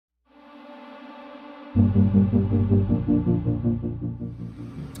Hello,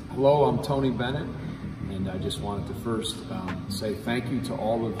 I'm Tony Bennett, and I just wanted to first say thank you to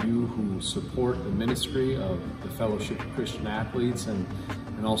all of you who support the ministry of the Fellowship of Christian Athletes and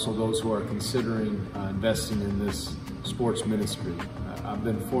also those who are considering investing in this sports ministry. I've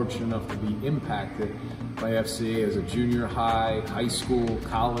been fortunate enough to be impacted by FCA as a junior high, high school,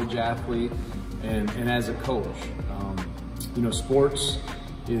 college athlete, and as a coach. You know, sports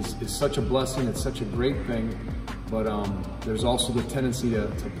is such a blessing, it's such a great thing, but there's also the tendency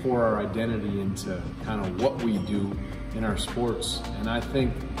to pour our identity into kind of what we do in our sports. And I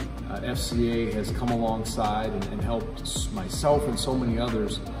think FCA has come alongside and helped myself and so many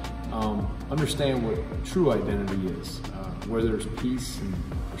others understand what true identity is, where there's peace and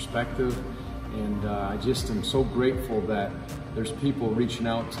perspective. And I just am so grateful that there's people reaching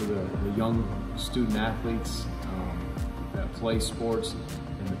out to the young student athletes that play sports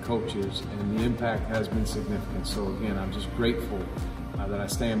and the coaches, and the impact has been significant. So again, I'm just grateful that I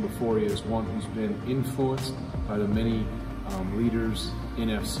stand before you as one who's been influenced by the many leaders in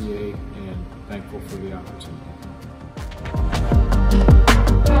FCA, and thankful for the opportunity.